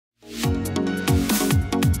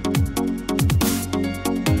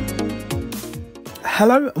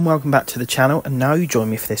Hello and welcome back to the channel, and now you join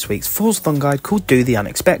me for this week's Forzathon guide called Do the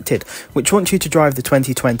Unexpected, which wants you to drive the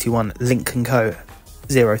 2021 Lynk Co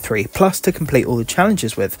 03 Plus to complete all the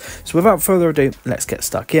challenges with. So without further ado, let's get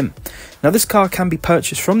stuck in. Now this car can be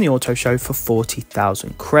purchased from the auto show for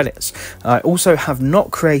 40,000 credits. I also have not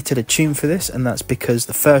created a tune for this, and that's because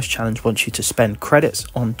the first challenge wants you to spend credits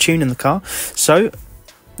on tuning the car. So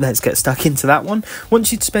let's get stuck into that one.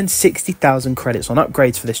 Wants you to spend 60,000 credits on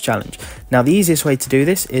upgrades for this challenge. Now the easiest way to do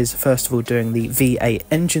this is first of all doing the V8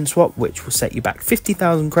 engine swap, which will set you back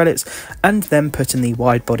 50,000 credits, and then putting the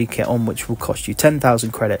wide body kit on, which will cost you 10,000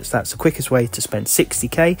 credits. That's the quickest way to spend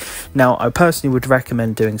 60k. Now I personally would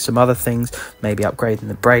recommend doing some other things, maybe upgrading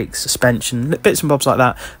the brakes, suspension, bits and bobs like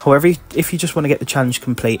that. However, if you just want to get the challenge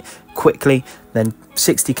complete quickly, then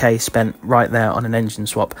 60k spent right there on an engine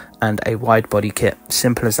swap and a wide body kit.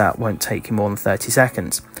 Simple as that, won't take you more than 30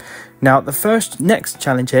 seconds. Now the next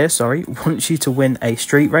challenge here, wants you to win a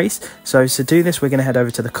street race. So to do this, we're going to head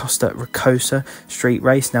over to the Costa Ricosa street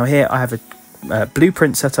race. Now here I have a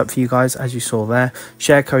blueprint set up for you guys, as you saw there.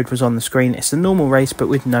 Share code was on the screen. It's a normal race but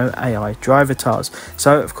with no AI driver tars,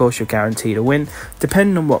 so of course you're guaranteed a win.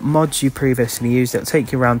 Depending on what mods you previously used, it'll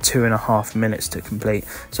take you around 2.5 minutes to complete,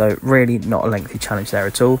 so really not a lengthy challenge there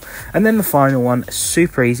at all. And then the final one,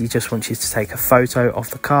 super easy, just wants you to take a photo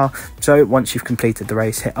of the car. So once you've completed the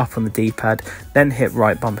race, hit up on the D-pad, then hit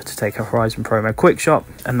right bumper to take a Horizon Promo quick shot,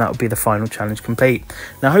 and that will be the final challenge complete.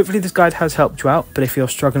 Now hopefully this guide has helped you out, but if you're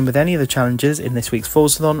struggling with any of the challenges in this week's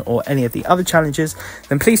Forzathon or any of the other challenges,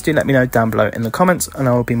 then please do let me know down below in the comments, and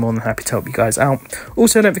I will be more than happy to help you guys out.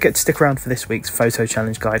 Also, don't forget to stick around for this week's photo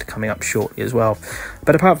challenge guide coming up shortly as well.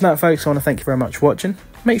 But apart from that, folks, I want to thank you very much for watching.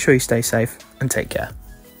 Make sure you stay safe and take care.